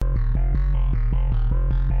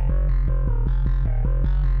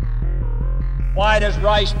Why does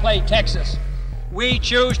Rice play Texas? We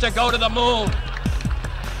choose to go to the moon.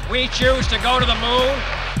 We choose to go to the moon.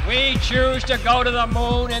 We choose to go to the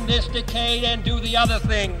moon in this decade and do the other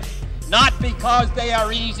things, not because they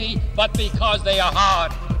are easy, but because they are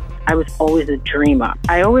hard. I was always a dreamer.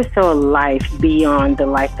 I always saw a life beyond the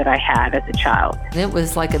life that I had as a child. It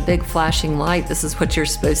was like a big flashing light. This is what you're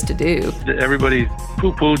supposed to do. Everybody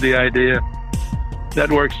poo-pooed the idea.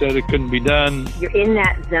 Network said it couldn't be done. You're in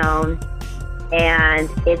that zone, and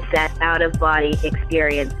it's that out-of-body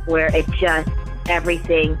experience where it just,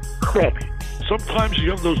 everything clicks. Sometimes you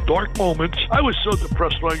have those dark moments. I was so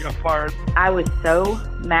depressed when I got fired. I was so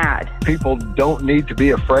mad. People don't need to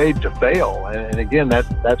be afraid to fail. And again,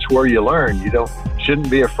 that's where you learn. You shouldn't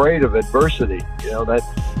be afraid of adversity. You know,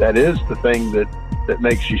 that is the thing that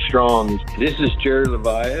makes you strong. This is Jerry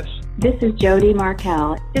Levias. This is Jody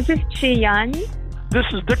Markel. This is Chi Yan. This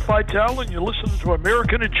is Dick Vitale, and you're listening to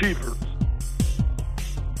American Achievers.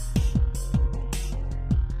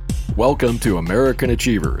 Welcome to American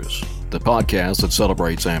Achievers, the podcast that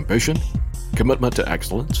celebrates ambition, commitment to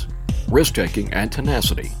excellence, risk-taking, and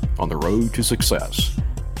tenacity on the road to success.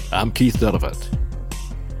 I'm Keith Dedevitt.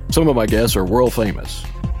 Some of my guests are world famous.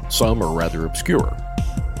 Some are rather obscure.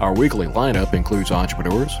 Our weekly lineup includes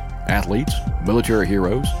entrepreneurs, athletes, military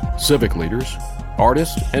heroes, civic leaders,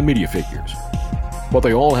 artists, and media figures. What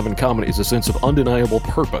they all have in common is a sense of undeniable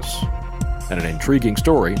purpose and an intriguing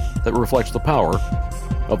story that reflects the power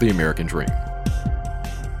of the American dream.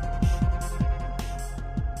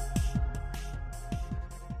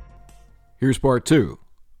 Here's part 2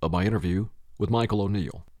 of my interview with Michael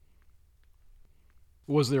O'Neill.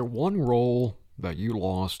 Was there one role that you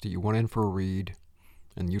lost, you went in for a read,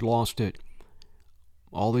 and you lost it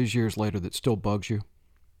all these years later that still bugs you?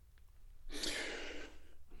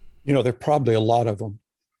 You know, there are probably a lot of them.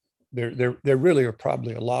 There really are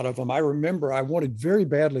probably a lot of them. I remember I wanted very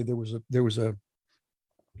badly,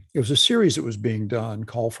 it was a series that was being done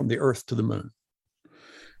called From the Earth to the Moon.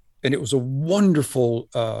 And it was a wonderful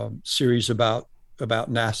series about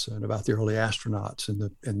NASA and about the early astronauts and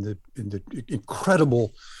the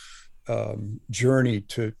incredible journey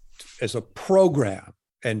as a program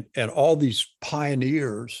and all these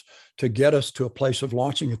pioneers to get us to a place of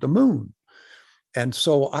launching at the moon. And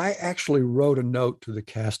so I actually wrote a note to the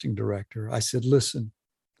casting director. I said, listen,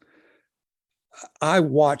 I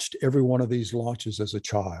watched every one of these launches as a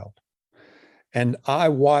child. And I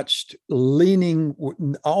watched leaning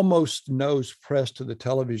almost nose pressed to the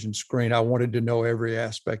television screen. I wanted to know every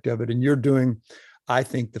aspect of it. And you're doing, I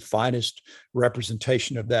think, the finest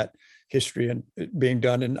representation of that history and being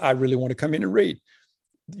done. And I really want to come in and read.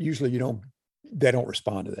 Usually they don't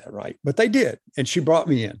respond to that, right? But they did. And she brought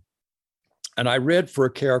me in. And I read for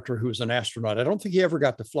a character who was an astronaut. I don't think he ever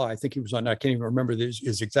got to fly. I think he was on, I can't even remember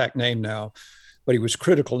his exact name now, but he was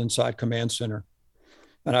critical inside Command Center.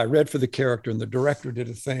 And I read for the character, and the director did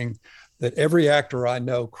a thing that every actor I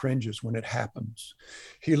know cringes when it happens.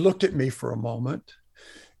 He looked at me for a moment,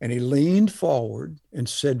 and he leaned forward and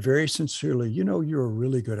said very sincerely, you know, you're a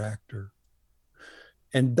really good actor.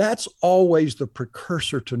 And that's always the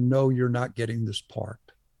precursor to know you're not getting this part.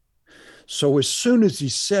 So as soon as he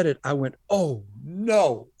said it, I went, oh,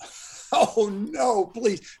 no. Oh, no,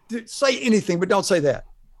 please. Say anything, but don't say that.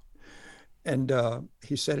 And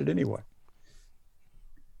he said it anyway.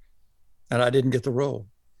 And I didn't get the role.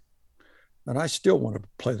 And I still want to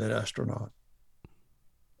play that astronaut.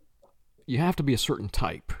 You have to be a certain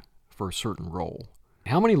type for a certain role.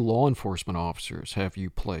 How many law enforcement officers have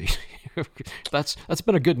you played? That's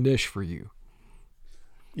been a good niche for you.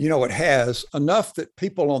 You know, it has enough that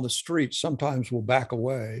people on the street sometimes will back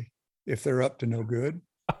away if they're up to no good.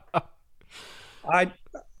 I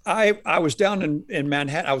was down in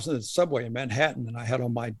Manhattan. I was in the subway in Manhattan, and I had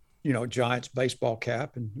on my Giants baseball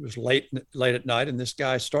cap, and it was late at night, and this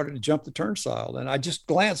guy started to jump the turnstile, and I just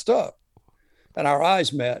glanced up, and our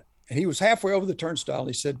eyes met, and he was halfway over the turnstile, and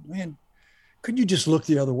he said, man, could you just look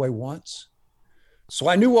the other way once? So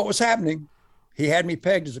I knew what was happening. He had me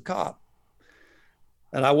pegged as a cop,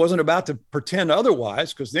 and I wasn't about to pretend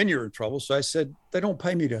otherwise, because then you're in trouble. So I said, they don't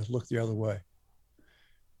pay me to look the other way.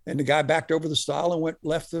 And the guy backed over the stile and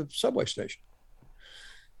left the subway station.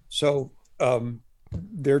 So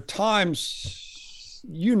there are times,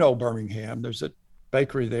 Birmingham, there's a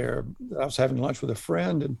bakery there. I was having lunch with a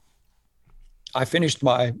friend, and I finished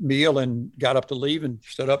my meal and got up to leave and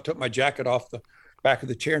stood up, took my jacket off the back of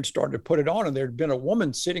the chair and started to put it on. And there'd been a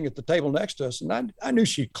woman sitting at the table next to us, and I knew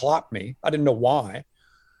she'd clocked me. I didn't know why.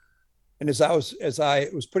 And as I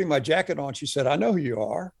was putting my jacket on, she said, I know who you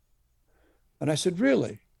are. And I said,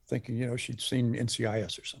 really? Thinking, she'd seen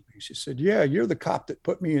NCIS or something. She said, yeah, you're the cop that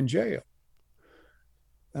put me in jail.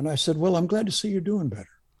 And I said, well, I'm glad to see you're doing better.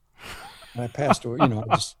 And I passed away,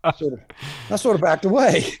 I sort of backed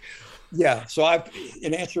away. Yeah. So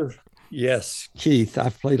yes, Keith,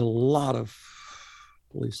 I've played a lot of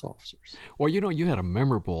police officers. Well, you had a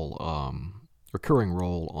memorable recurring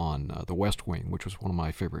role on The West Wing, which was one of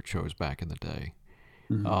my favorite shows back in the day,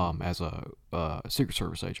 as a Secret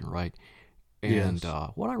Service agent, right? And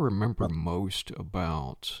yes. What I remember most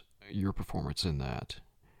about your performance in that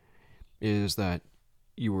is that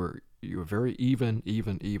you were very even,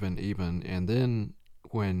 and then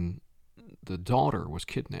when the daughter was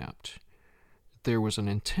kidnapped, there was an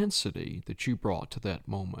intensity that you brought to that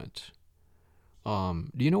moment. Do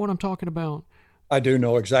you know what I'm talking about? I do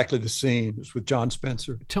know exactly the scene. It's with John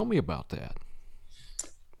Spencer. Tell me about that.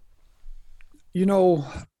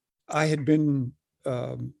 I had been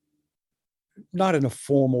not in a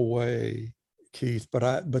formal way, Keith,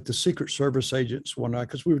 but the Secret Service agents one night,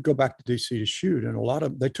 because we would go back to DC to shoot,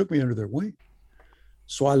 and they took me under their wing.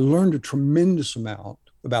 So I learned a tremendous amount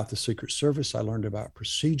about the Secret Service. I learned about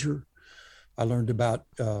procedure. I learned about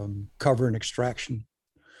cover and extraction.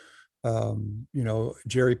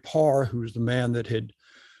 Jerry Parr, who was the man that had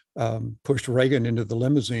pushed Reagan into the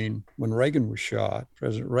limousine when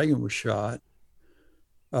President Reagan was shot,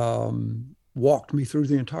 walked me through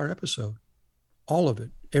the entire episode, all of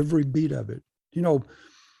it, every beat of it.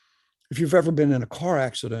 If you've ever been in a car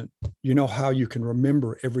accident, you know how you can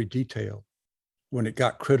remember every detail when it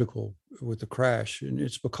got critical with the crash. And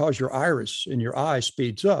it's because your iris in your eye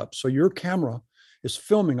speeds up. So your camera is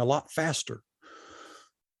filming a lot faster.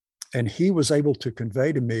 And he was able to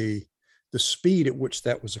convey to me the speed at which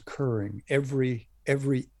that was occurring, every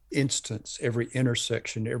instance, every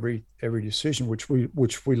intersection, every decision, which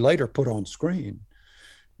we later put on screen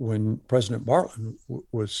when President Bartlet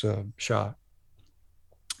was shot.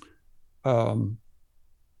 But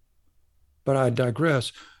I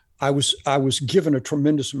digress. I was given a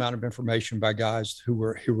tremendous amount of information by guys who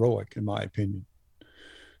were heroic, in my opinion.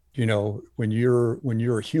 When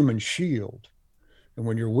you're a human shield, and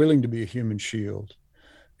when you're willing to be a human shield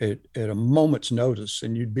at a moment's notice,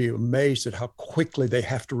 and you'd be amazed at how quickly they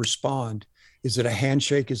have to respond. Is it a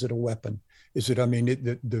handshake? Is it a weapon? Is it,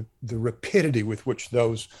 the rapidity with which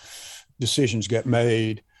those decisions get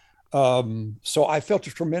made. So I felt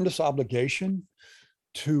a tremendous obligation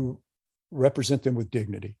to represent them with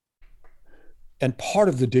dignity. And part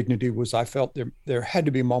of the dignity was I felt there had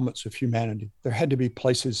to be moments of humanity. There had to be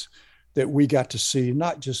places that we got to see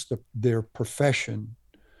not just their profession,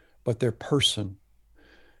 but their person.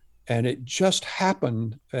 And it just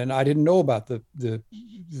happened, and I didn't know about the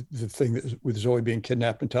thing that with Zoe being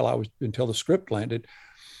kidnapped until the script landed.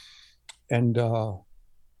 And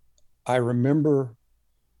I remember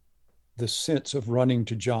the sense of running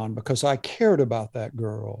to John because I cared about that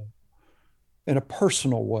girl in a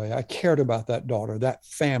personal way. I cared about that daughter, that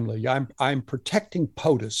family. I'm protecting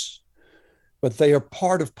POTUS, but they are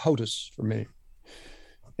part of POTUS for me.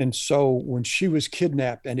 And so when she was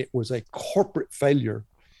kidnapped and it was a corporate failure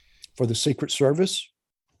for the Secret Service,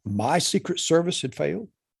 my Secret Service had failed.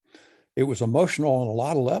 It was emotional on a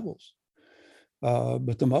lot of levels.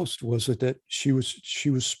 But the most was that she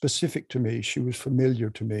was specific to me. She was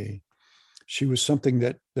familiar to me. She was something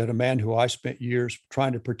that a man who I spent years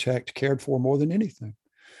trying to protect cared for more than anything.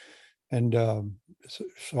 And so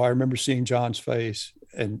I remember seeing John's face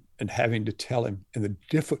and having to tell him, and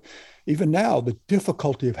even now, the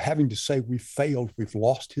difficulty of having to say we failed, we've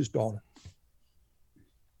lost his daughter.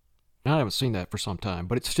 I haven't seen that for some time,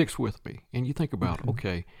 but it sticks with me. And you think about,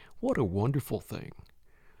 okay, what a wonderful thing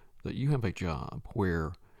that you have a job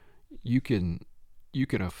where you can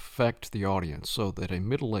affect the audience so that a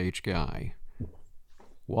middle-aged guy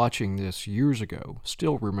watching this years ago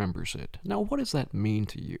still remembers it. Now, what does that mean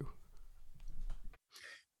to you?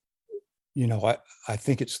 I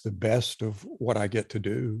think it's the best of what I get to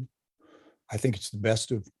do. I think it's the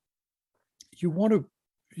best of, you want to,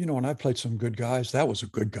 and I played some good guys. That was a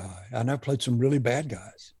good guy. And I played some really bad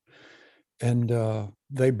guys. And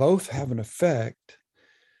they both have an effect.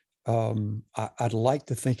 I'd like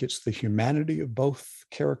to think it's the humanity of both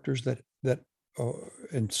characters that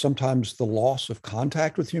and sometimes the loss of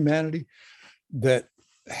contact with humanity that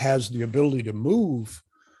has the ability to move.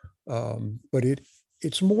 But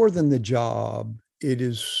it's more than the job. It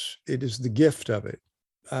is the gift of it.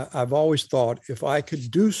 I've always thought if I could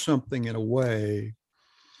do something in a way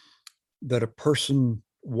that a person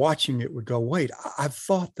watching it would go, wait, I've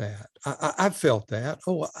thought that. I've felt that.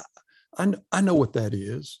 Oh, I know what that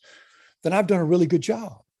is. Then I've done a really good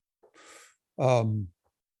job.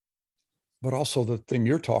 But also the thing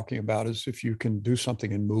you're talking about is if you can do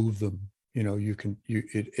something and move them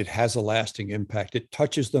it has a lasting impact. It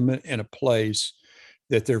touches them in a place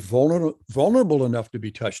that they're vulnerable enough to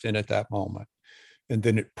be touched in at that moment. And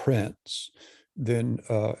then it prints. Then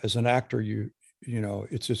as an actor,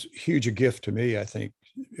 it's as huge a gift to me, I think,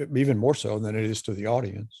 even more so than it is to the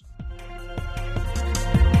audience.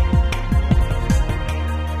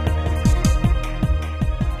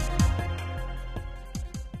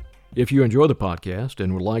 If you enjoy the podcast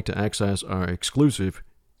and would like to access our exclusive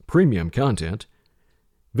premium content,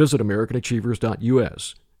 visit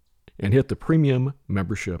AmericanAchievers.us and hit the Premium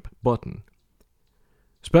Membership button.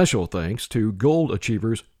 Special thanks to Gold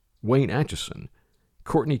Achievers Wayne Atchison,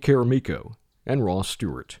 Courtney Caramico, and Ross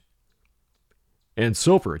Stewart. And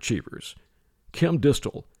Silver Achievers Kim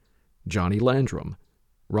Distel, Johnny Landrum,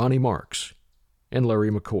 Ronnie Marks, and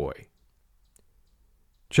Larry McCoy.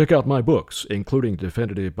 Check out my books, including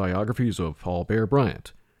definitive biographies of Paul Bear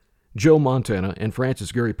Bryant, Joe Montana, and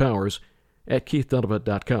Francis Gary Powers at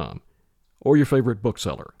KeithDonovan.com or your favorite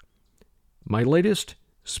bookseller. My latest,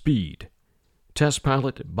 Speed, Test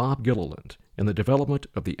Pilot Bob Gilliland and the development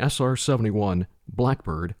of the SR-71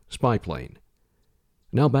 Blackbird spy plane.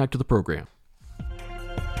 Now back to the program.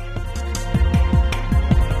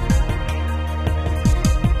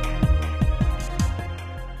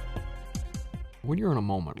 When you're in a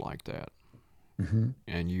moment like that,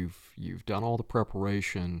 and you've done all the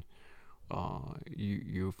preparation,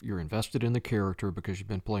 you're invested in the character because you've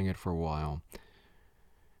been playing it for a while.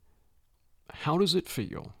 How does it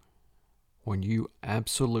feel when you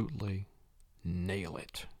absolutely nail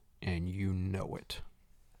it and you know it?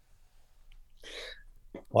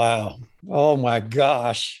 Wow! Oh my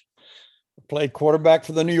gosh! I played quarterback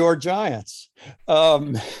for the New York Giants.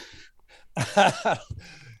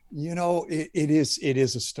 It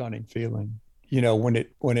is a stunning feeling, when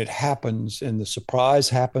it happens and the surprise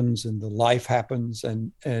happens and the life happens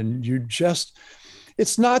and you just,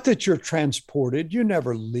 it's not that you're transported, you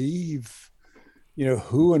never leave,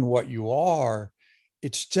 who and what you are.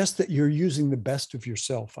 It's just that you're using the best of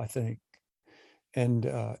yourself, I think. And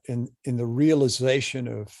in the realization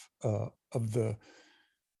of the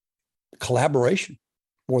collaboration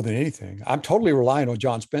more than anything. I'm totally relying on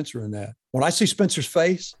John Spencer in that. When I see Spencer's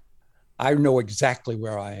face, I know exactly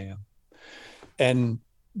where I am. And,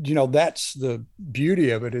 that's the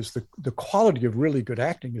beauty of it, is the quality of really good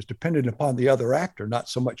acting is dependent upon the other actor, not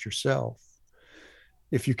so much yourself.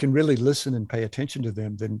 If you can really listen and pay attention to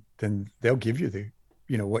them, then they'll give you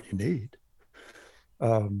what you need.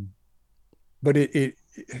 But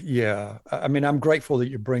I'm grateful that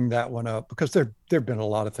you bring that one up, because there've been a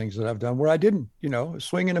lot of things that I've done where I didn't,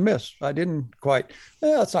 swing and a miss. I didn't quite,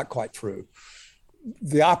 that's not quite true.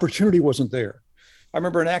 The opportunity wasn't there. I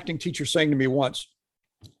remember an acting teacher saying to me once,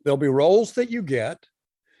 there'll be roles that you get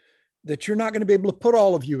that you're not going to be able to put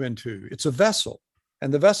all of you into. It's a vessel,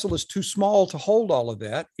 and the vessel is too small to hold all of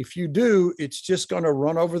that. If you do, it's just going to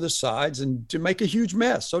run over the sides and to make a huge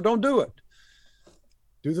mess. So don't do it.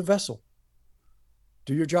 Do the vessel.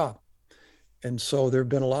 Do your job. And so there have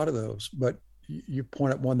been a lot of those, but you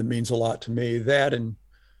point at one that means a lot to me, that and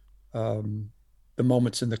the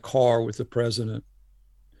moments in the car with the president.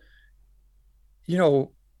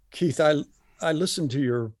 Keith, I listened to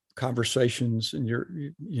your conversations and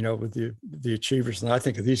with the achievers, and I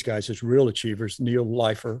think of these guys as real achievers. Neil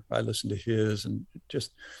Leifer, I listened to his,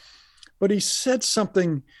 but he said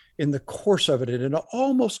something in the course of it, and it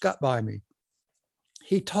almost got by me.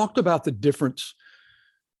 He talked about the difference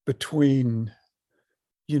between,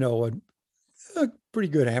 a pretty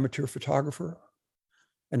good amateur photographer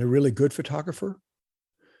and a really good photographer,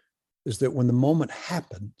 is that when the moment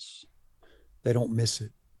happens, they don't miss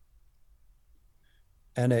it.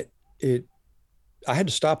 And I had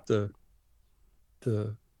to stop the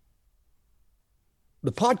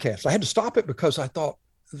podcast. I had to stop it because I thought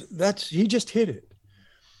he just hit it.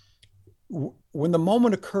 When the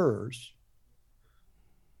moment occurs,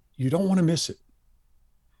 you don't want to miss it.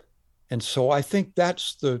 And so I think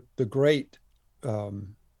that's the great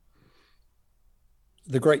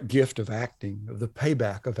gift of acting, of the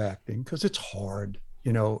payback of acting, because it's hard.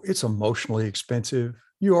 It's emotionally expensive.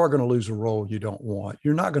 You are going to lose a role you don't want.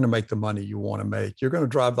 You're not going to make the money you want to make. You're going to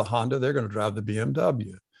drive the Honda. They're going to drive the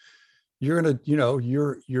BMW. You're going to,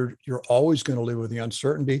 you're always going to live with the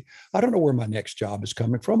uncertainty. I don't know where my next job is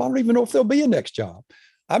coming from. I don't even know if there'll be a next job.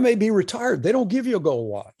 I may be retired. They don't give you a gold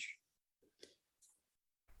watch.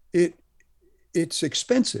 It's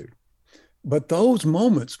expensive, but those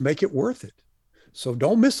moments make it worth it. So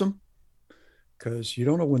don't miss them, because you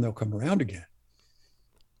don't know when they'll come around again.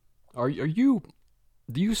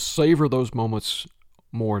 Do you savor those moments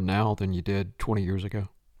more now than you did 20 years ago?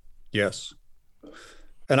 Yes.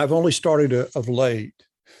 and I've only started of late.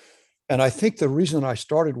 And I think the reason I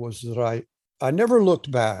started was that I never looked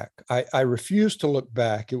back. I refused to look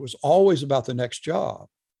back. It was always about the next job.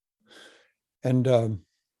 And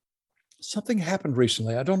something happened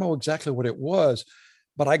recently. I don't know exactly what it was,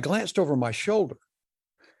 but I glanced over my shoulder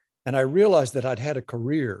and I realized that I'd had a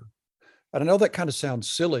career. And I know that kind of sounds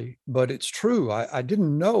silly, but it's true. I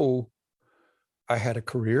didn't know I had a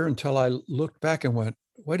career until I looked back and went,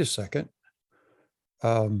 wait a second.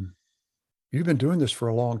 You've been doing this for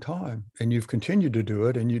a long time and you've continued to do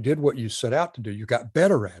it and you did what you set out to do. You got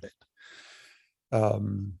better at it.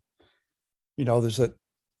 There's that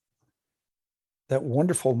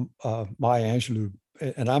wonderful Maya Angelou,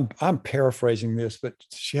 and I'm paraphrasing this, but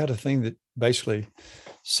she had a thing that basically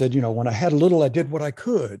said, when I had a little, I did what I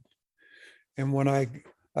could. And when I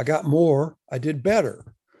got more, I did better.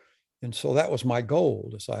 And so that was my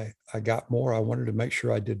goal. As I got more, I wanted to make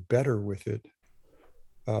sure I did better with it.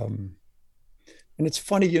 And it's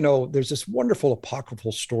funny, there's this wonderful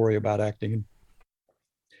apocryphal story about acting.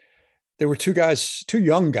 There were two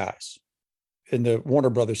young guys, and the Warner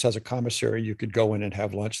Brothers has a commissary. You could go in and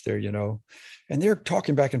have lunch there, and they're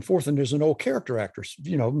talking back and forth. And there's an old character actor,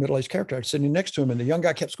 middle-aged character actor sitting next to him. And the young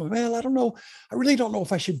guy kept going, well, I don't know. I really don't know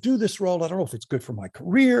if I should do this role. I don't know if it's good for my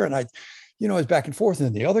career. And it's back and forth. And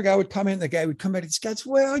then the other guy would come in, the guy would come in, this guy's,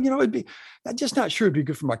 well, I'm just not sure it'd be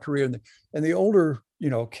good for my career. And the older,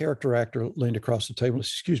 character actor leaned across the table.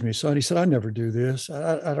 Excuse me, son. He said, I never do this.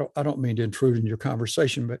 I don't mean to intrude in your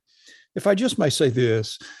conversation, but if I just may say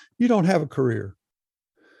this, you don't have a career.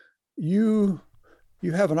 You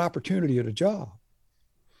have an opportunity at a job.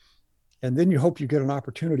 And then you hope you get an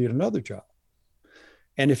opportunity at another job.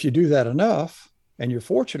 And if you do that enough, and you're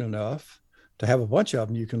fortunate enough to have a bunch of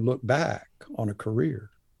them, you can look back on a career.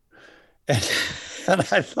 And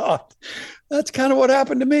I thought, that's kind of what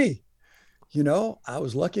happened to me. I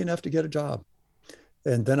was lucky enough to get a job.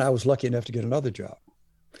 And then I was lucky enough to get another job.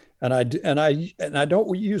 And I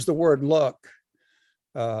don't use the word luck,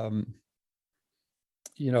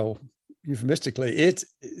 euphemistically.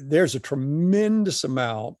 There's a tremendous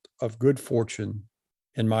amount of good fortune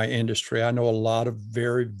in my industry. I know a lot of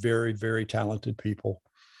very, very, very talented people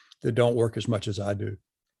that don't work as much as I do.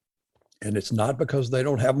 And it's not because they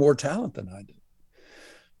don't have more talent than I do.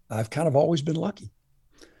 I've kind of always been lucky.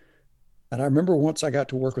 And I remember once I got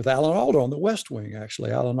to work with Alan Alda on the West Wing,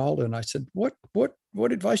 actually, Alan Alda. And I said, what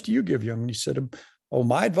advice do you give young? And he said,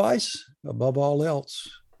 my advice, above all else,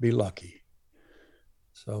 be lucky.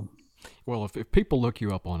 So. Well, if people look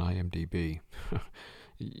you up on IMDb,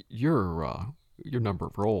 your number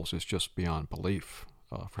of roles is just beyond belief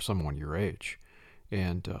for someone your age.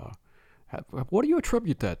 And what do you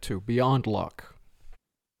attribute that to, beyond luck?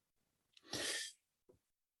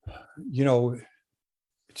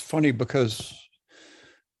 It's funny because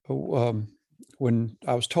when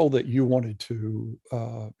I was told that you wanted to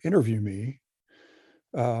interview me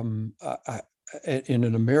in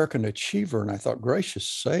an American Achiever, and I thought, gracious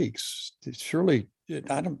sakes, surely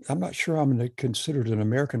I'm not sure I'm considered an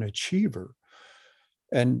American Achiever.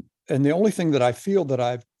 And the only thing that I feel that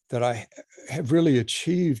I have really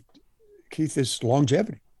achieved, Keith, is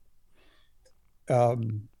longevity.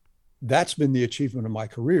 That's been the achievement of my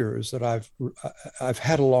career, is that I've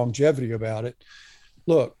had a longevity about it.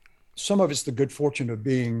 Look, some of it's the good fortune of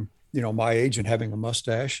being, my age and having a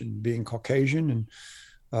mustache and being Caucasian, and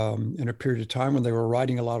in a period of time when they were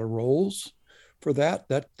writing a lot of roles for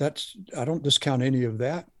that's I don't discount any of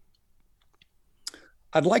that.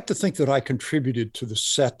 I'd like to think that I contributed to the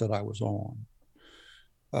set that I was on.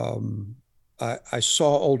 I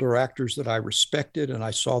saw older actors that I respected, and I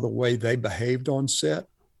saw the way they behaved on set.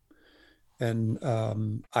 And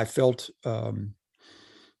I felt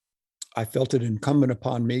it incumbent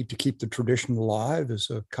upon me to keep the tradition alive as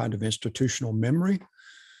a kind of institutional memory.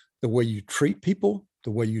 The way you treat people, the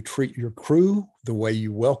way you treat your crew, the way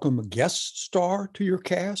you welcome a guest star to your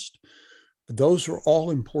cast, those are all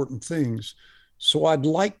important things. So I'd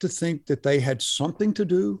like to think that they had something to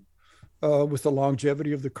do with the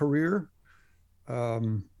longevity of the career.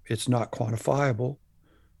 It's not quantifiable,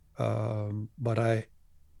 but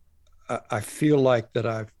I feel like that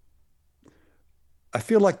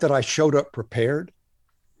I showed up prepared.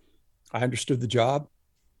 I understood the job,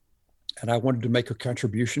 and I wanted to make a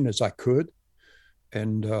contribution as I could.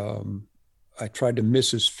 And I tried to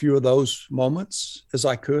miss as few of those moments as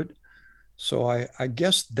I could. So I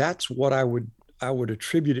guess that's what I would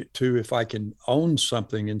attribute it to, if I can own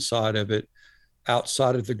something inside of it,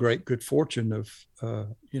 outside of the great good fortune of,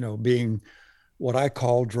 being what I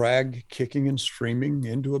call drag kicking and streaming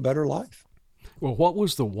into a better life. Well, what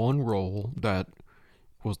was the one role that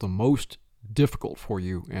was the most difficult for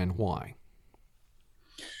you and why?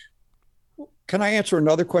 Can I answer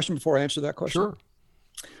another question before I answer that question? Sure.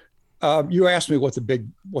 You asked me what the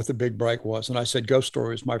big break was, and I said Ghost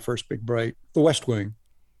Story was my first big break. The West Wing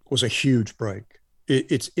was a huge break.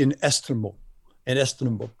 It's inestimable.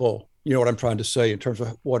 You know what I'm trying to say in terms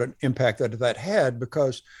of what an impact that had,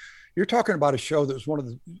 because you're talking about a show that was one of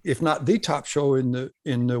the, if not the top show in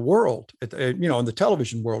the world, in the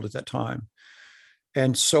television world at that time.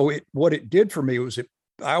 And so what it did for me was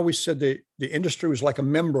I always said the industry was like a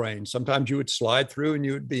membrane. Sometimes you would slide through and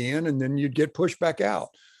you would be in, and then you'd get pushed back out.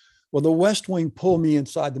 Well, the West Wing pulled me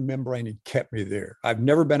inside the membrane and kept me there. I've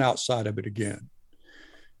never been outside of it again.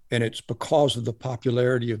 And it's because of the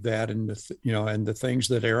popularity of that and the things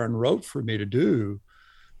that Aaron wrote for me to do,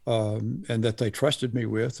 and that they trusted me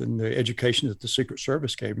with, and the education that the Secret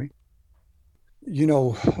Service gave me.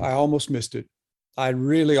 I almost missed it. I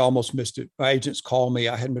really almost missed it. My agents called me.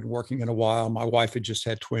 I hadn't been working in a while. My wife had just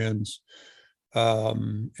had twins.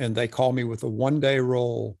 And they called me with a one-day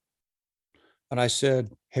role. And I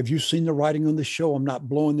said, have you seen the writing on the show? I'm not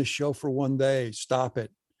blowing the show for one day. Stop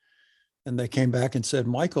it. And they came back and said,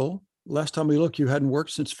 Michael, last time we looked, you hadn't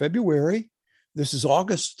worked since February. This is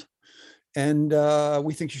August. And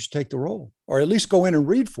we think you should take the role, or at least go in and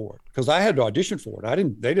read for it. Because I had to audition for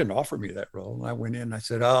it. They didn't offer me that role. And I went in and I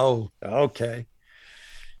said, oh, okay.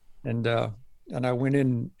 And I went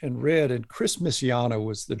in and read, and Chris Missiano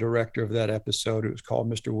was the director of that episode. It was called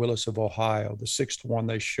Mr. Willis of Ohio, the sixth one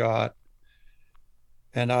they shot.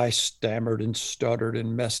 And I stammered and stuttered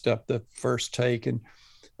and messed up the first take. And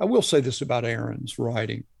I will say this about Aaron's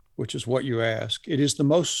writing, which is what you ask. It is the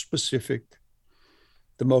most specific,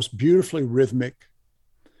 the most beautifully rhythmic.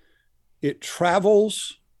 It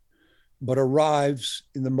travels, but arrives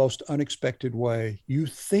in the most unexpected way. You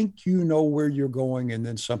think you know where you're going, and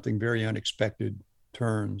then something very unexpected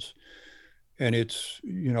turns. And it's,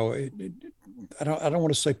 I don't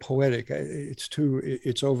want to say poetic. It's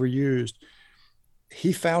overused.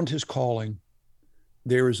 He found his calling.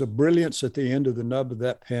 There is a brilliance at the end of the nub of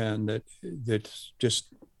that pen that's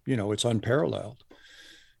just, it's unparalleled.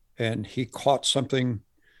 And he caught something.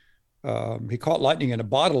 He caught lightning in a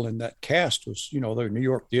bottle, and that cast was, the New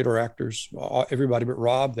York theater actors, everybody but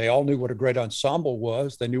Rob. They all knew what a great ensemble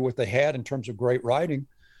was. They knew what they had in terms of great writing.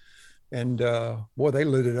 And boy, they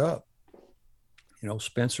lit it up.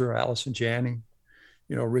 Spencer, Allison Janney,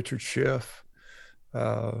 Richard Schiff,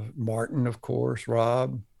 Martin, of course,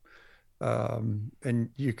 Rob, and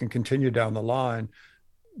you can continue down the line.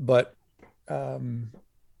 But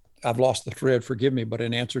I've lost the thread, forgive me, but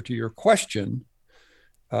in answer to your question,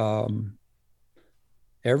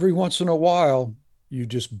 every once in a while, you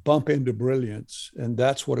just bump into brilliance. And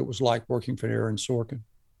that's what it was like working for Aaron Sorkin.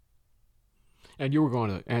 And you were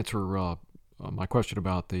going to answer my question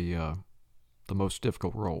about the most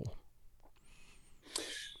difficult role.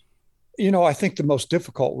 I think the most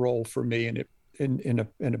difficult role for me, and in a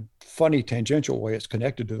funny tangential way, it's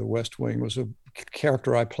connected to the West Wing, was a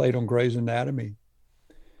character I played on Grey's Anatomy.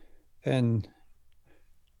 And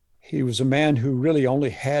he was a man who really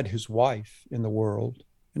only had his wife in the world,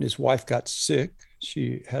 and his wife got sick.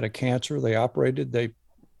 She had a cancer. They operated.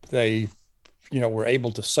 They were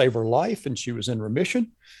able to save her life, and she was in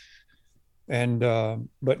remission. And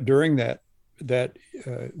but during that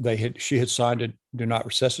she had signed a do not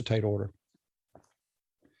resuscitate order,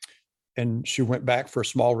 and she went back for a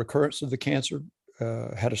small recurrence of the cancer.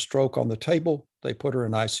 Had a stroke on the table. They put her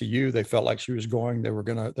in ICU. They felt like she was going. They were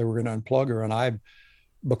gonna unplug her, and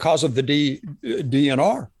because of the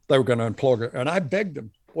DNR, they were going to unplug her. And I begged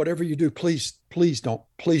them, whatever you do, please don't.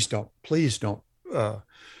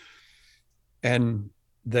 And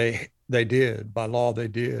they did. By law, they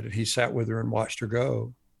did. And he sat with her and watched her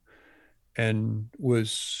go, and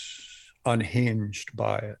was unhinged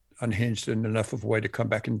by it, unhinged in enough of a way to come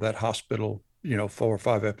back into that hospital, 4 or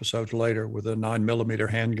 5 episodes later with a 9mm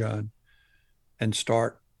handgun and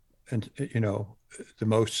start, and the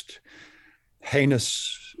most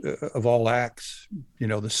heinous of all acts,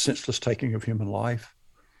 the senseless taking of human life.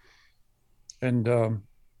 And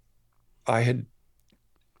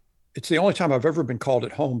it's the only time I've ever been called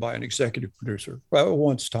at home by an executive producer. Well,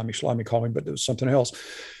 once Tommy Schlamme called me, but it was something else.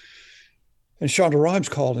 And Shonda Rhimes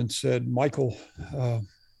called and said, Michael, I'm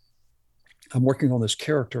working on this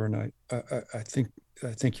character, and I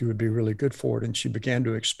think you would be really good for it. And she began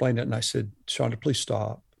to explain it. And I said, Shonda, please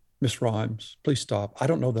stop. Miss Rhimes, please stop. I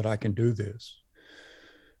don't know that I can do this.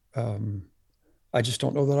 I just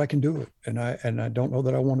don't know that I can do it. And I don't know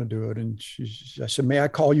that I want to do it. And I said, may I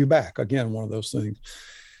call you back? Again, one of those things.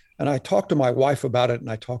 And I talked to my wife about it,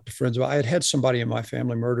 and I talked to friends about it. I had somebody in my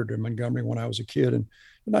family murdered in Montgomery when I was a kid. And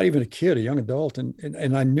not even a kid, a young adult.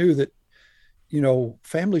 And I knew that,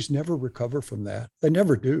 families never recover from that. They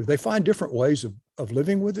never do. They find different ways of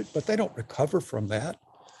living with it, but they don't recover from that.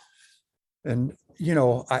 And,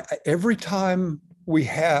 every time we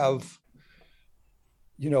have,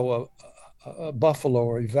 a buffalo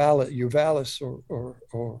or Uvalis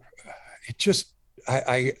or it just,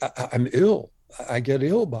 I'm ill. I get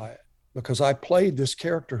ill by it because I played this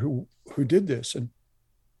character who did this. And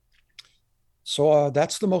so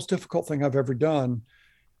that's the most difficult thing I've ever done.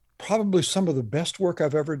 Probably some of the best work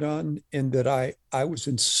I've ever done, in that I was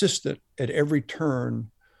insistent at every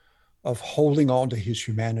turn of holding on to his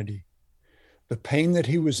humanity, the pain that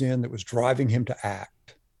he was in that was driving him to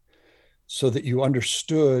act, so that you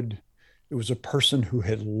understood it was a person who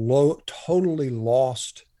had totally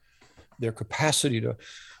lost their capacity to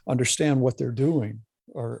understand what they're doing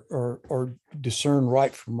or discern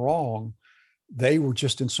right from wrong. They were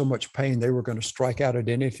just in so much pain, they were going to strike out at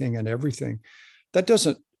anything and everything. That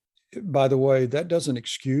doesn't, by the way, that doesn't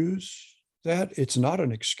excuse that. It's not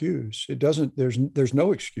an excuse. It doesn't, there's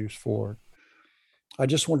no excuse for it. I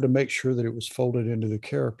just wanted to make sure that it was folded into the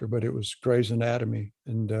character, but it was Grey's Anatomy.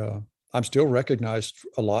 And I'm still recognized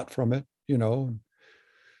a lot from it,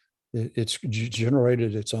 it's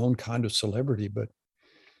generated its own kind of celebrity, but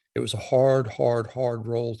it was a hard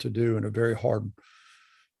role to do, and a very hard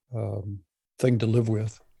thing to live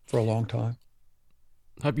with for a long time.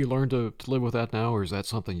 Have you learned to live with that now, or is that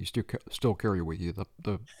something you still carry with you,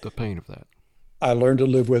 the pain of that? I learned to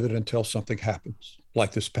live with it until something happens,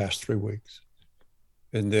 like this past 3 weeks.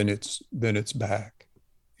 And then it's back,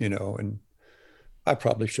 and I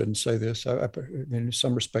probably shouldn't say this. In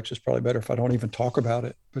some respects, it's probably better if I don't even talk about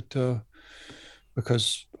it, but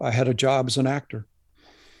because I had a job as an actor.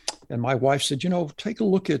 And my wife said, take a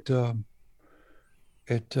look at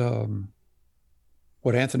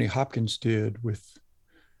what Anthony Hopkins did with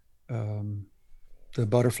the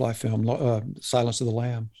Butterfly film, Silence of the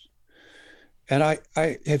Lambs. And I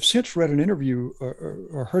have since read an interview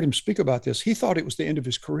or heard him speak about this. He thought it was the end of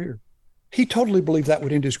his career. He totally believed that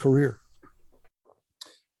would end his career.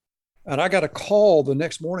 And I got a call the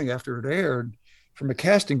next morning after it aired from a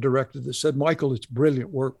casting director that said, Michael, it's brilliant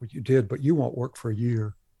work what you did, but you won't work for a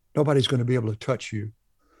year. Nobody's going to be able to touch you.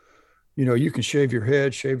 You can shave your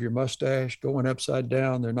head, shave your mustache, going upside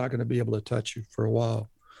down. They're not going to be able to touch you for a while.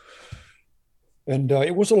 And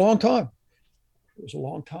it was a long time. It was a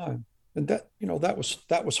long time. And that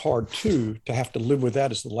was hard too, to have to live with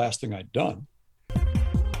that as the last thing I'd done.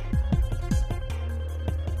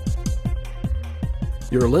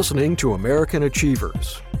 You're listening to American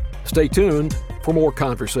Achievers. Stay tuned for more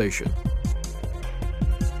conversation.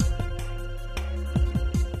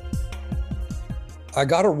 I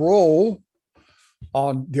got a role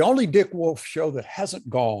on the only Dick Wolf show that hasn't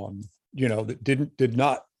gone,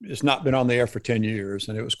 that it's not been on the air for 10 years.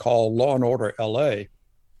 And it was called Law and Order LA.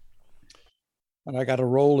 And I got a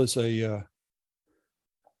role as a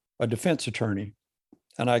defense attorney.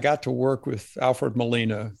 And I got to work with Alfred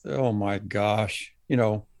Molina. Oh my gosh.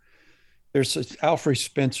 There's Alfred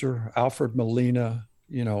Spencer, Alfred Molina,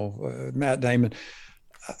 Matt Damon.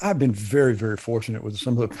 I've been very, very fortunate with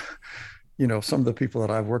some of the people that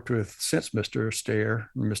I've worked with since Mr. Astaire,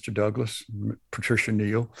 Mr. Douglas, Patricia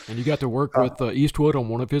Neal. And you got to work with Eastwood on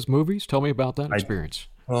one of his movies. Tell me about that experience.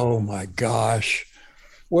 Oh my gosh.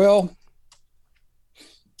 Well,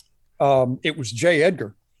 it was J.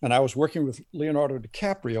 Edgar, and I was working with Leonardo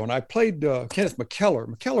DiCaprio, and I played Kenneth McKellar.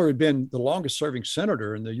 McKellar had been the longest serving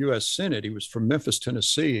senator in the U.S. Senate. He was from Memphis,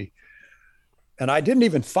 Tennessee. And I didn't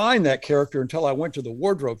even find that character until I went to the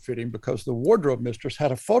wardrobe fitting, because the wardrobe mistress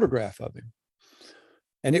had a photograph of him.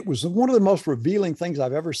 And it was one of the most revealing things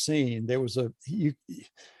I've ever seen. There was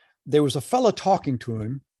a fellow talking to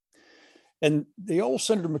him, and the old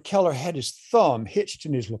Senator McKellar had his thumb hitched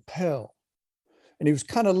in his lapel. And he was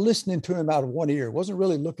kind of listening to him out of one ear, wasn't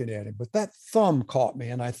really looking at him, but that thumb caught me.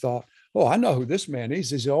 And I thought, oh, I know who this man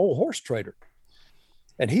is. He's an old horse trader.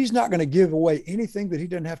 And he's not going to give away anything that he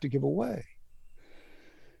doesn't have to give away.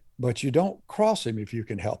 But you don't cross him if you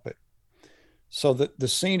can help it. So the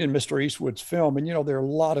scene in Mr. Eastwood's film, and there are a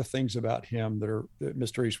lot of things about him that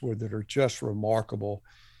Mr. Eastwood that are just remarkable.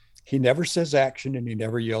 He never says action, and he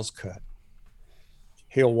never yells cut.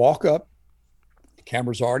 He'll walk up. The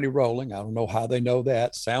camera's already rolling. I don't know how they know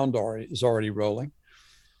that. Sound is already rolling.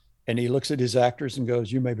 And he looks at his actors and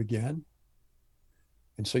goes, "You may begin."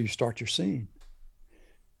 And so you start your scene.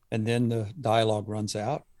 And then the dialogue runs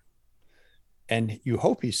out. And you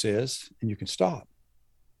hope he says, and you can stop.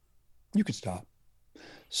 You can stop.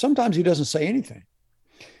 Sometimes he doesn't say anything.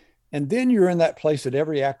 And then you're in that place that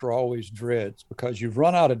every actor always dreads, because you've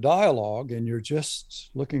run out of dialogue and you're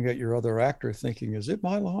just looking at your other actor thinking, is it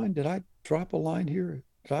my line? Did I drop a line here?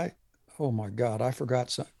 Oh my God, I forgot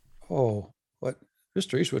something. Oh, what?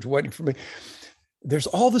 Mr. Eastwood's waiting for me. There's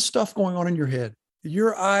all this stuff going on in your head.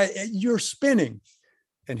 You're spinning,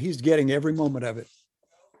 and he's getting every moment of it.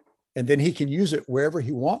 And then he can use it wherever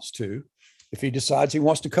he wants to. If he decides he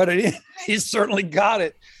wants to cut it in, he's certainly got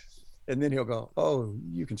it. And then he'll go, oh,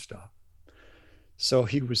 you can stop. So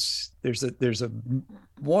there's a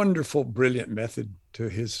wonderful, brilliant method to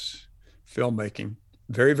his filmmaking.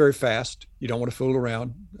 Very, very fast. You don't want to fool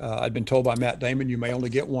around. I'd been told by Matt Damon, you may only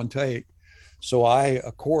get one take. So I,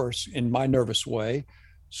 of course, in my nervous way,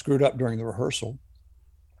 screwed up during the rehearsal.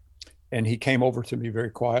 And he came over to me very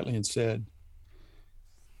quietly and said,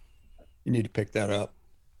 you need to pick that up.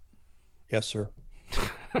 Yes, sir.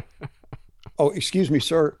 Oh, excuse me,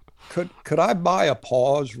 sir. Could I buy a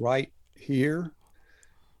pause right here?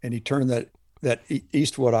 And he turned that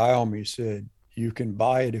Eastwood eye on me and said, you can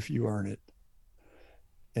buy it if you earn it.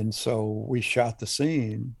 And so we shot the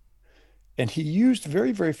scene, and he used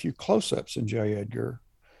very, very few close-ups in J. Edgar.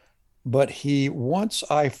 But once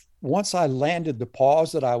I landed the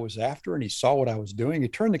pause that I was after and he saw what I was doing, he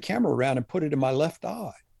turned the camera around and put it in my left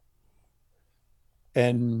eye.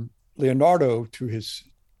 And Leonardo, to his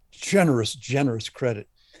generous credit,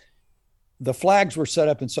 the flags were set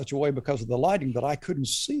up in such a way because of the lighting that I couldn't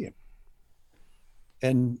see him.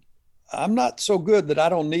 And I'm not so good that I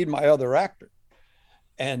don't need my other actor.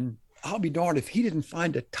 And I'll be darned if he didn't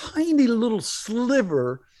find a tiny little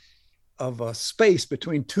sliver of a space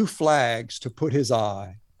between two flags to put his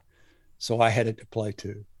eye. So I had it to play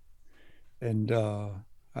to. And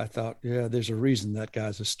I thought, yeah, there's a reason that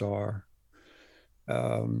guy's a star.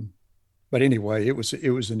 But anyway, it was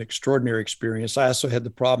an extraordinary experience. I also had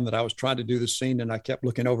the problem that I was trying to do the scene and I kept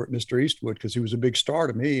looking over at Mr. Eastwood because he was a big star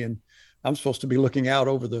to me. And I'm supposed to be looking out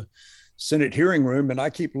over the Senate hearing room, and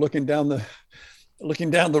I keep looking down the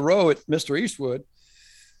row at Mr. Eastwood.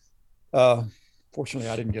 Fortunately,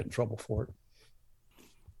 I didn't get in trouble for it.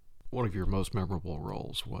 One of your most memorable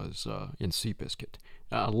roles was in Seabiscuit.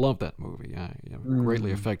 I love that movie. I am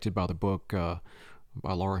greatly affected by the book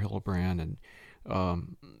by Laura Hillebrand. And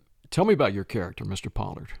tell me about your character, Mr.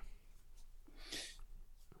 Pollard.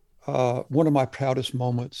 One of my proudest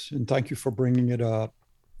moments, and thank you for bringing it up.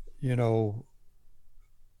 You know,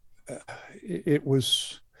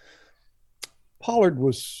 Pollard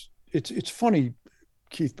was, it's funny,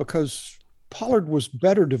 Keith, because Pollard was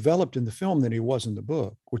better developed in the film than he was in the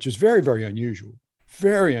book, which is very, very unusual,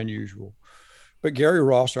 very unusual. But Gary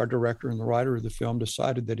Ross, our director and the writer of the film,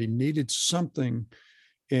 decided that he needed something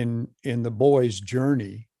in the boy's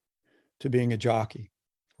journey to being a jockey.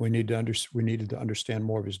 We needed to understand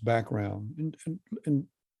more of his background. And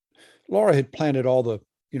Laura had planted all the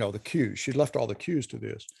cues. She'd left all the cues to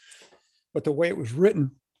this. But the way it was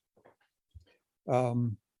written,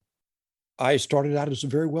 I started out as a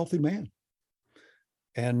very wealthy man.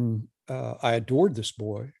 And I adored this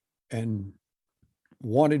boy and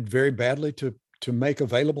wanted very badly to make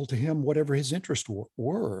available to him whatever his interests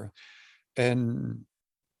were, and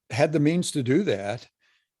had the means to do that.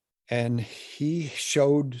 And he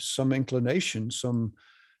showed some inclination, some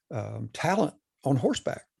talent on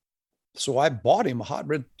horseback. So I bought him a hot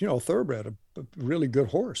red, thoroughbred, a really good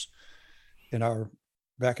horse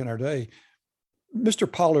back in our day.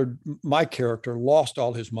 Mr. Pollard, my character, lost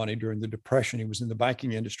all his money during the Depression. He was in the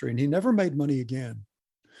banking industry and he never made money again.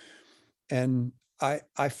 And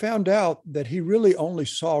I found out that he really only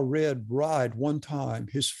saw Red ride one time.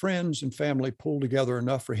 His friends and family pulled together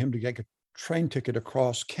enough for him to get a train ticket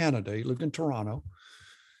across Canada. He lived in Toronto.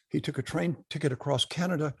 He took a train ticket across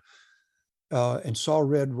Canada and saw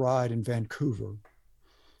Red ride in Vancouver.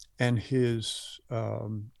 And his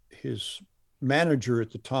manager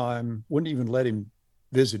at the time wouldn't even let him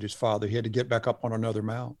visit his father. He had to get back up on another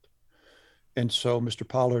mount. And so Mr.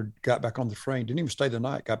 Pollard got back on the train, didn't even stay the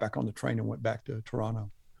night, got back on the train and went back to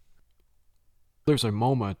Toronto. There's a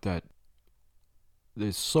moment that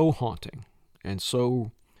is so haunting and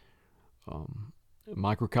so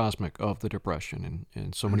microcosmic of the Depression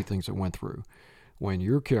and so many things that went through, when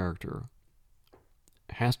your character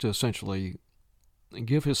has to essentially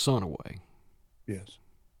give his son away. Yes.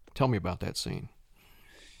 Tell me about that scene.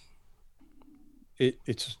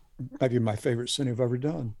 It's maybe my favorite scene I've ever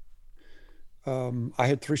done. I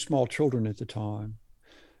had 3 small children at the time.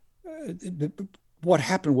 What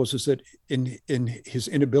happened was that in his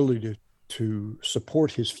inability to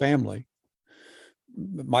support his family,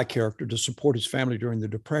 my character, to support his family during the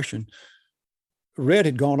Depression, Red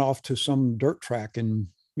had gone off to some dirt track in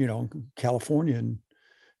California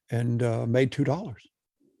and made $2.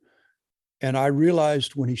 And I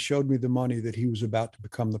realized when he showed me the money that he was about to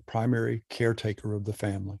become the primary caretaker of the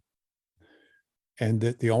family. And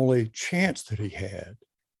that the only chance that he had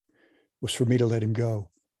was for me to let him go,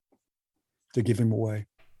 to give him away.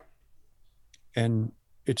 And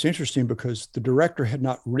it's interesting because the director had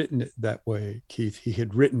not written it that way, Keith. He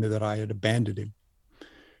had written that I had abandoned him.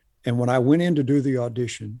 And when I went in to do the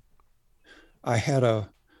audition, I had a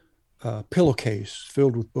pillowcase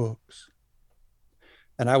filled with books.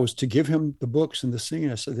 And I was to give him the books in the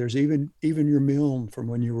scene. I said, there's even your Milne from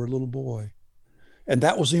when you were a little boy. And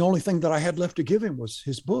that was the only thing that I had left to give him was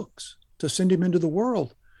his books to send him into the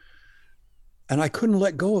world. And I couldn't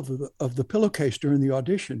let go of the pillowcase during the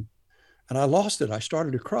audition. And I lost it. I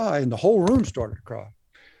started to cry and the whole room started to cry.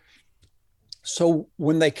 So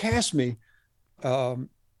when they cast me,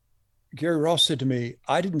 Gary Ross said to me,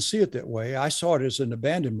 I didn't see it that way. I saw it as an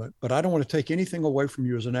abandonment, but I don't want to take anything away from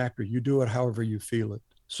you as an actor. You do it however you feel it.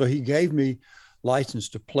 So he gave me license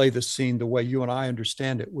to play the scene the way you and I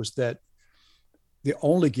understand it, was that the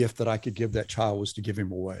only gift that I could give that child was to give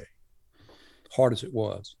him away, hard as it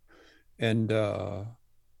was. And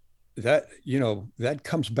that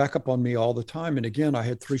comes back up on me all the time. And again, I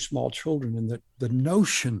had 3 small children, and the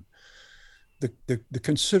notion, the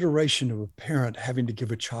consideration of a parent having to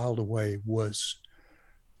give a child away was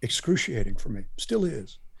excruciating for me, still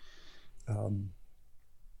is.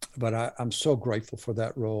 But I'm so grateful for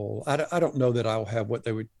that role. I don't know that I'll have what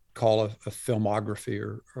they would call a filmography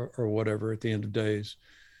or whatever at the end of days.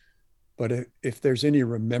 But if there's any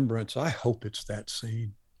remembrance, I hope it's that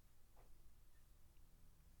scene.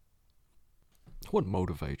 What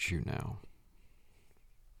motivates you now?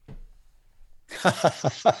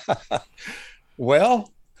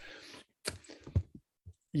 Well,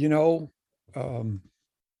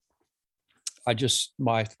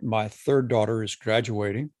 my third daughter is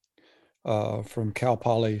graduating from Cal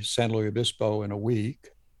Poly San Luis Obispo in a week.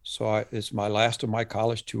 So it's my last of my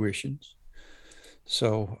college tuitions.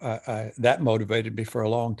 So that motivated me for a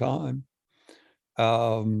long time.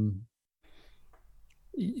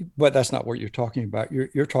 But that's not what you're talking about.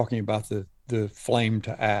 You're talking about the flame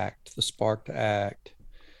to act, the spark to act.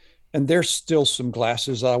 And there's still some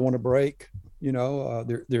glasses I want to break.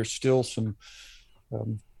 There's still some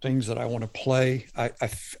things that I want to play.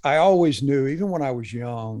 I always knew, even when I was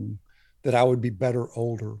young, that I would be better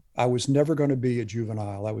older. I was never going to be a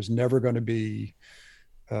juvenile. I was never going to be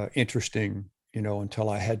interesting, until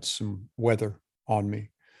I had some weather on me.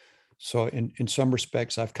 So in some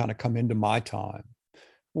respects, I've kind of come into my time.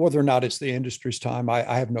 Whether or not it's the industry's time, I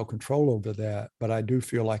have no control over that, but I do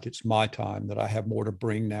feel like it's my time, that I have more to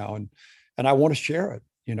bring now, and I want to share it.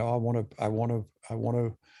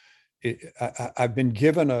 I've been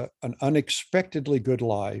given an unexpectedly good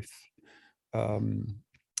life,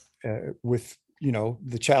 with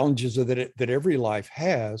the challenges that every life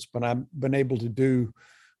has, but I've been able to do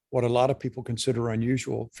what a lot of people consider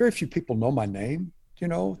unusual. Very few people know my name.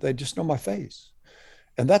 They just know my face.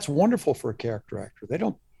 And that's wonderful for a character actor. They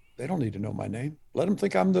don't need to know my name. Let them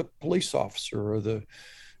think I'm the police officer or the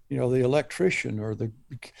electrician or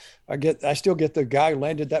I still get the guy who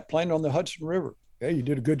landed that plane on the Hudson River. Hey, you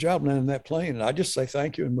did a good job landing that plane. And I just say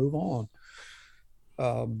thank you and move on.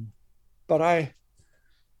 But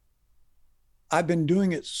I've been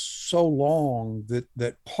doing it so long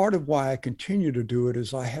that part of why I continue to do it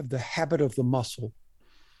is I have the habit of the muscle.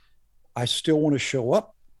 I still want to show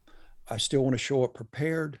up. I still want to show up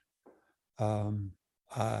prepared.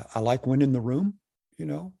 I like winning the room.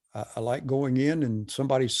 I like going in and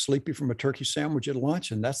somebody's sleepy from a turkey sandwich at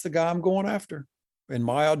lunch, and that's the guy I'm going after. In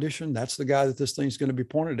my audition, that's the guy that this thing's going to be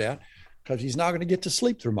pointed at, because he's not going to get to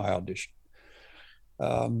sleep through my audition.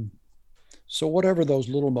 So whatever those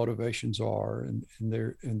little motivations are,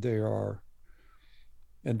 I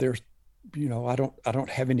don't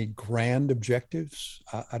have any grand objectives.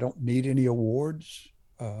 I don't need any awards.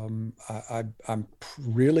 I'm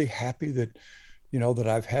really happy that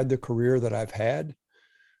I've had the career that I've had.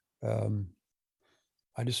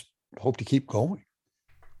 I just hope to keep going.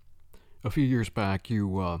 A few years back,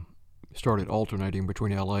 you started alternating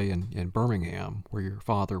between LA and Birmingham, where your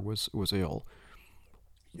father was ill.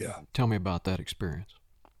 Yeah. Tell me about that experience.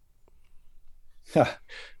 I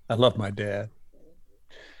love my dad.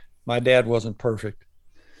 My dad wasn't perfect,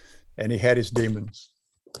 and he had his demons,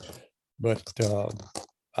 but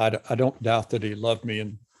I don't doubt that he loved me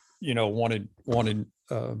and wanted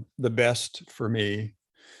the best for me.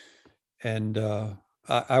 And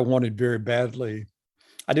I wanted very badly.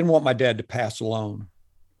 I didn't want my dad to pass alone.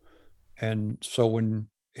 And so when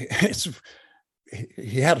he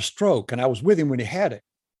had a stroke, and I was with him when he had it,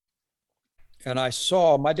 And I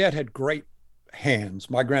saw my dad had great hands.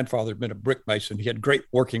 My grandfather had been a brick mason. He had great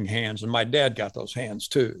working hands, and my dad got those hands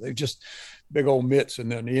too. They just big old mitts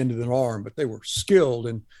and then the end of an arm, but they were skilled.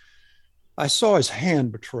 And I saw his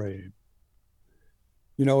hand betray him.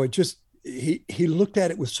 You know, it just, he looked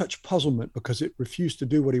at it with such puzzlement because it refused to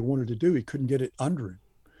do what he wanted to do. He couldn't get it under him.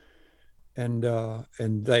 And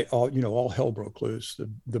they all, you know, all hell broke loose.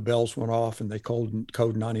 The bells went off, and they called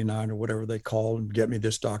code 99 or whatever they called, and get me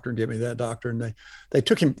this doctor and get me that doctor. And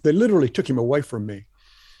they literally took him away from me.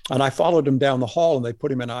 And I followed him down the hall, and they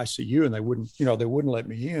put him in ICU, and they wouldn't let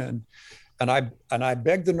me in. And I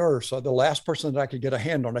begged the nurse, the last person that I could get a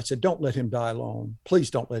hand on, I said, don't let him die alone. Please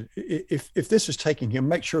don't if this is taking him,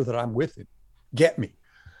 make sure that I'm with him. Get me.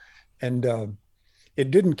 And, it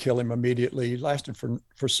didn't kill him immediately. It lasted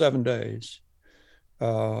for 7 days.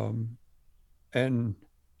 And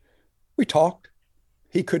we talked.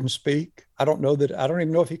 He couldn't speak. I don't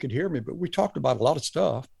even know if he could hear me, but we talked about a lot of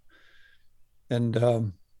stuff.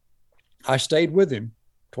 And I stayed with him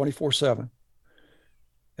 24/7.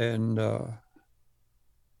 And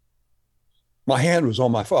my hand was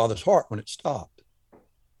on my father's heart when it stopped.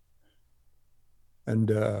 And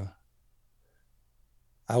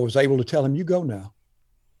I was able to tell him, you go now.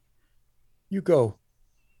 You go.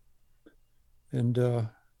 And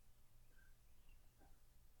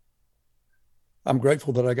I'm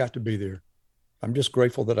grateful that I got to be there. I'm just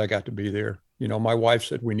grateful that I got to be there. You know, my wife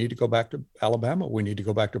said, we need to go back to Alabama. We need to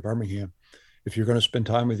go back to Birmingham. If you're going to spend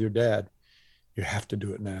time with your dad, you have to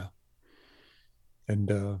do it now.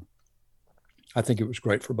 And I think it was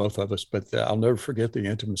great for both of us, but I'll never forget the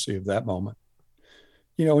intimacy of that moment.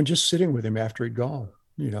 You know, and just sitting with him after he'd gone,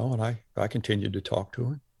 you know, and I continued to talk to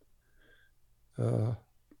him.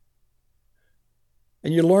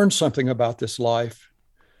 And you learn something about this life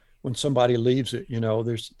when somebody leaves it. You know,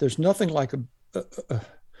 there's nothing like an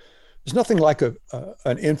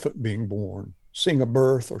infant being born, seeing a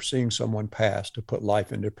birth or seeing someone pass to put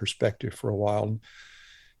life into perspective for a while,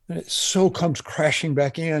 and it so comes crashing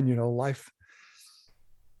back in. You know, life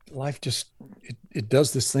just it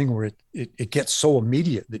does this thing where it gets so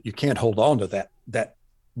immediate that you can't hold on to that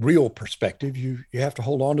real perspective. You have to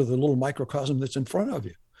hold on to the little microcosm that's in front of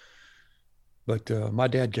you. But my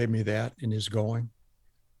dad gave me that in his going.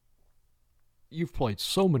 You've played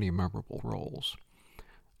so many memorable roles.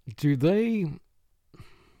 Do they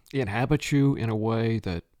inhabit you in a way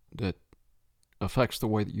that affects the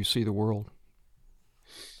way that you see the world?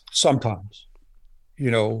 Sometimes.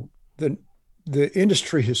 You know, the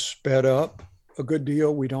industry has sped up a good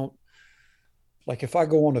deal. We don't, like if I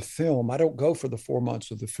go on a film, I don't go for the 4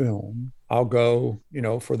 months of the film. I'll go, you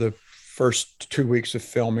know, for the first 2 weeks of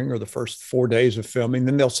filming or the first 4 days of filming.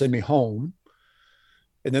 Then they'll send me home,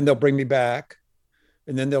 and then they'll bring me back,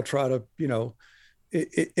 and then they'll try to, you know,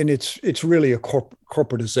 and it's really a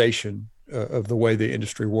corporatization of the way the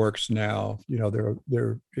industry works now. You know,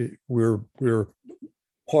 we're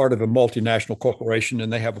part of a multinational corporation,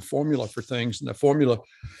 and they have a formula for things, and the formula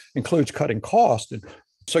includes cutting costs. And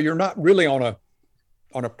so you're not really on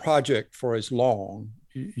a project for as long.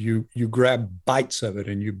 You grab bites of it,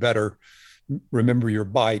 and you better remember your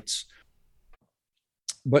bites.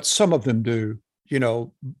 But some of them do. You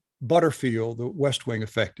know, Butterfield, the West Wing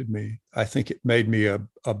affected me. I think it made me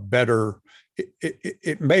a better,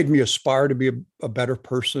 it made me aspire to be a better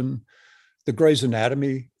person. The Grey's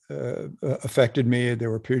Anatomy affected me.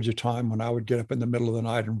 There were periods of time when I would get up in the middle of the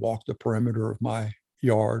night and walk the perimeter of my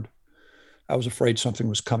yard. I was afraid something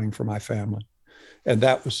was coming for my family. And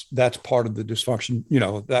that's part of the dysfunction, you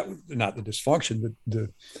know, that not the dysfunction,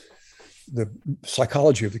 the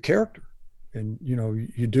psychology of the character. And, you know,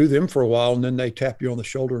 you do them for a while, and then they tap you on the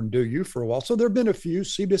shoulder and do you for a while. So there've been a few.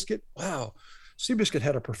 Seabiscuit, wow. Seabiscuit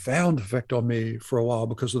had a profound effect on me for a while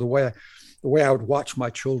because of the way I would watch my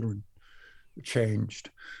children changed.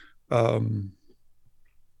 But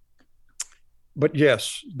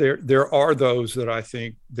yes, there are those that I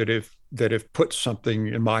think that have put something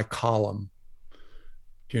in my column,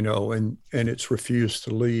 you know, and it's refused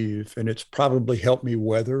to leave. And it's probably helped me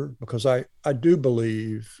weather, because I do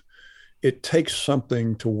believe it takes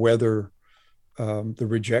something to weather the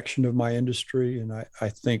rejection of my industry. And I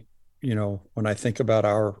think, you know, when I think about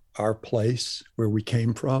our place where we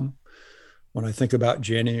came from, when I think about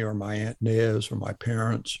Jenny or my Aunt Nez or my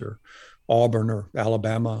parents or Auburn or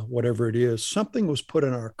Alabama, whatever it is, something was put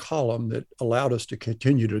in our column that allowed us to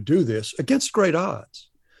continue to do this against great odds.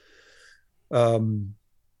 And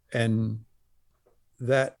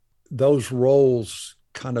that those roles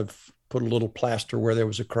kind of put a little plaster where there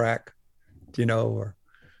was a crack, you know, or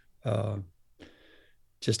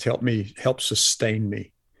just help sustain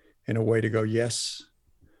me in a way to go, yes,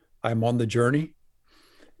 I'm on the journey.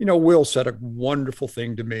 You know, Will said a wonderful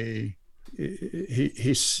thing to me.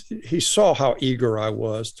 He saw how eager I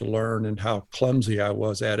was to learn and how clumsy I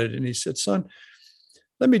was at it. And he said, son,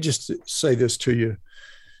 let me just say this to you.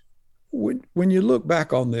 When you look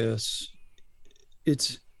back on this,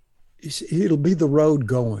 it'll be the road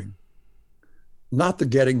going, not the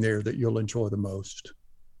getting there, that you'll enjoy the most.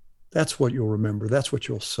 That's what you'll remember. That's what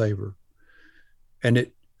you'll savor.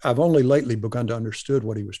 And I've only lately begun to understand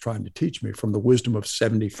what he was trying to teach me, from the wisdom of a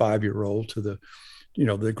 75-year-old to the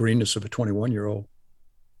greenness of a 21-year-old.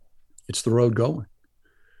 It's the road going.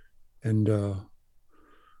 And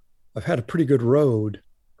I've had a pretty good road,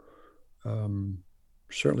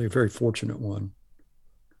 certainly a very fortunate one.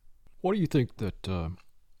 What do you think that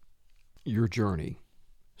your journey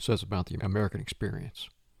says about the American experience?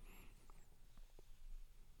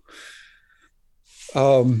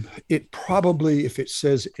 It probably, if it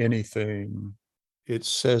says anything, it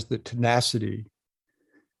says that tenacity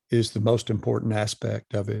is the most important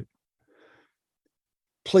aspect of it.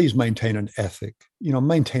 Please maintain an ethic,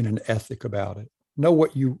 maintain an ethic about it. Know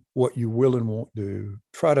what you will and won't do.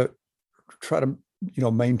 Try to,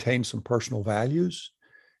 maintain some personal values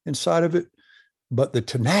inside of it. But the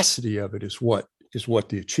tenacity of it is what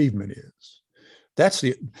the achievement is. That's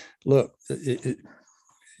look,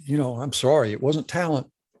 I'm sorry, it wasn't talent.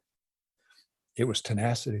 It was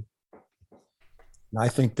tenacity. And I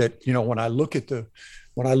think that, when I look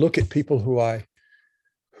at people who I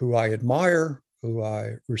admire, who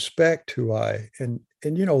I respect, listen,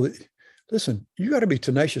 you got to be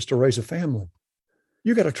tenacious to raise a family.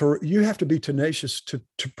 You have to be tenacious to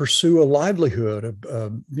pursue a livelihood,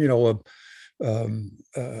 a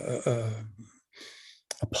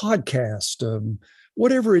podcast,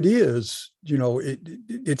 whatever it is.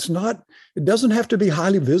 It doesn't have to be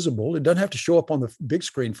highly visible. It doesn't have to show up on the big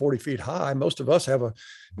screen 40 feet high. Most of us have a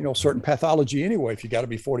certain pathology anyway. If you got to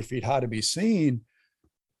be 40 feet high to be seen,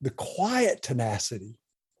 the quiet tenacity,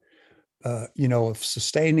 of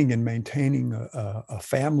sustaining and maintaining a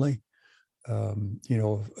family, of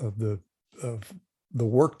the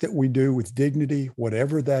work that we do with dignity,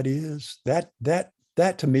 whatever that is, that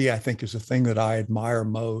to me, I think, is the thing that I admire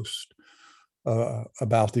most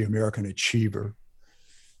about the American achiever.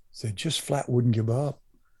 They just flat wouldn't give up.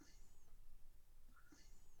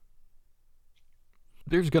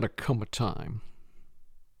 There's going to come a time,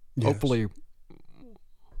 yes, hopefully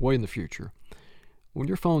way in the future, when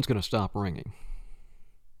your phone's going to stop ringing.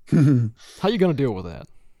 How are you going to deal with that?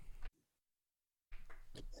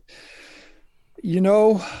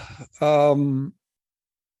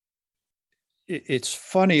 It's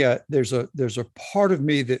funny. There's a part of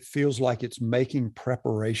me that feels like it's making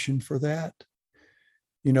preparation for that.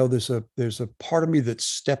 There's a part of me that's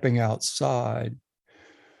stepping outside.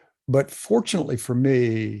 But fortunately for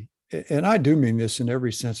me, and I do mean this in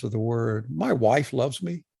every sense of the word, my wife loves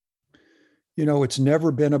me. It's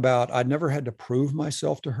never been about, I'd never had to prove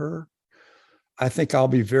myself to her. I think I'll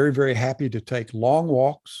be very, very happy to take long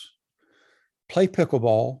walks, play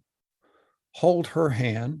pickleball, hold her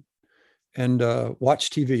hand, and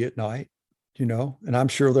watch TV at night, and I'm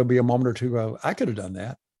sure there'll be a moment or two, I could have done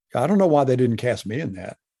that. I don't know why they didn't cast me in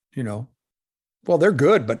that, Well, they're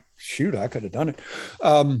good, but shoot, I could have done it.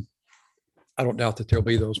 I don't doubt that there'll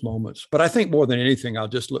be those moments, but I think more than anything, I'll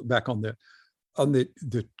just look back on the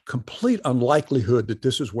complete unlikelihood that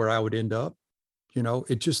this is where I would end up.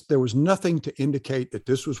 There was nothing to indicate that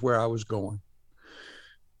this was where I was going.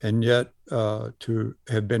 And yet to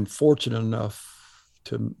have been fortunate enough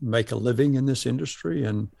to make a living in this industry,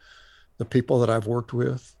 and the people that I've worked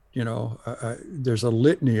with, there's a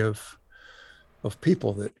litany of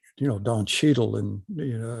people that, Don Cheadle and,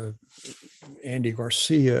 Andy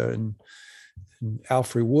Garcia and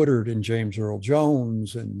Alfre Woodard and James Earl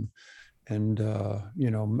Jones and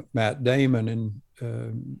Matt Damon and,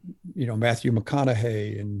 Matthew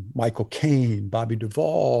McConaughey and Michael Caine, Bobby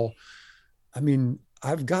Duvall. I mean,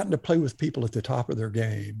 I've gotten to play with people at the top of their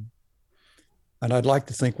game. And I'd like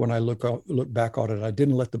to think when I look back on it, I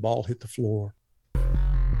didn't let the ball hit the floor.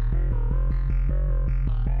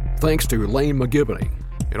 Thanks to Lane McGivney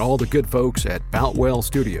and all the good folks at Boutwell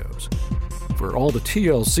Studios for all the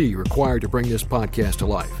TLC required to bring this podcast to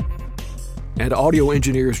life. And audio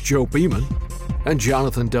engineers Joe Beeman and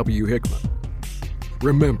Jonathan W. Hickman.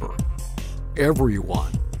 Remember,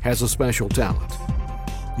 everyone has a special talent.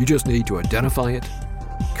 You just need to identify it,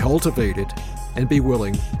 cultivate it, and be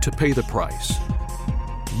willing to pay the price.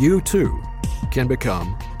 You too can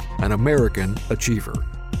become an American achiever.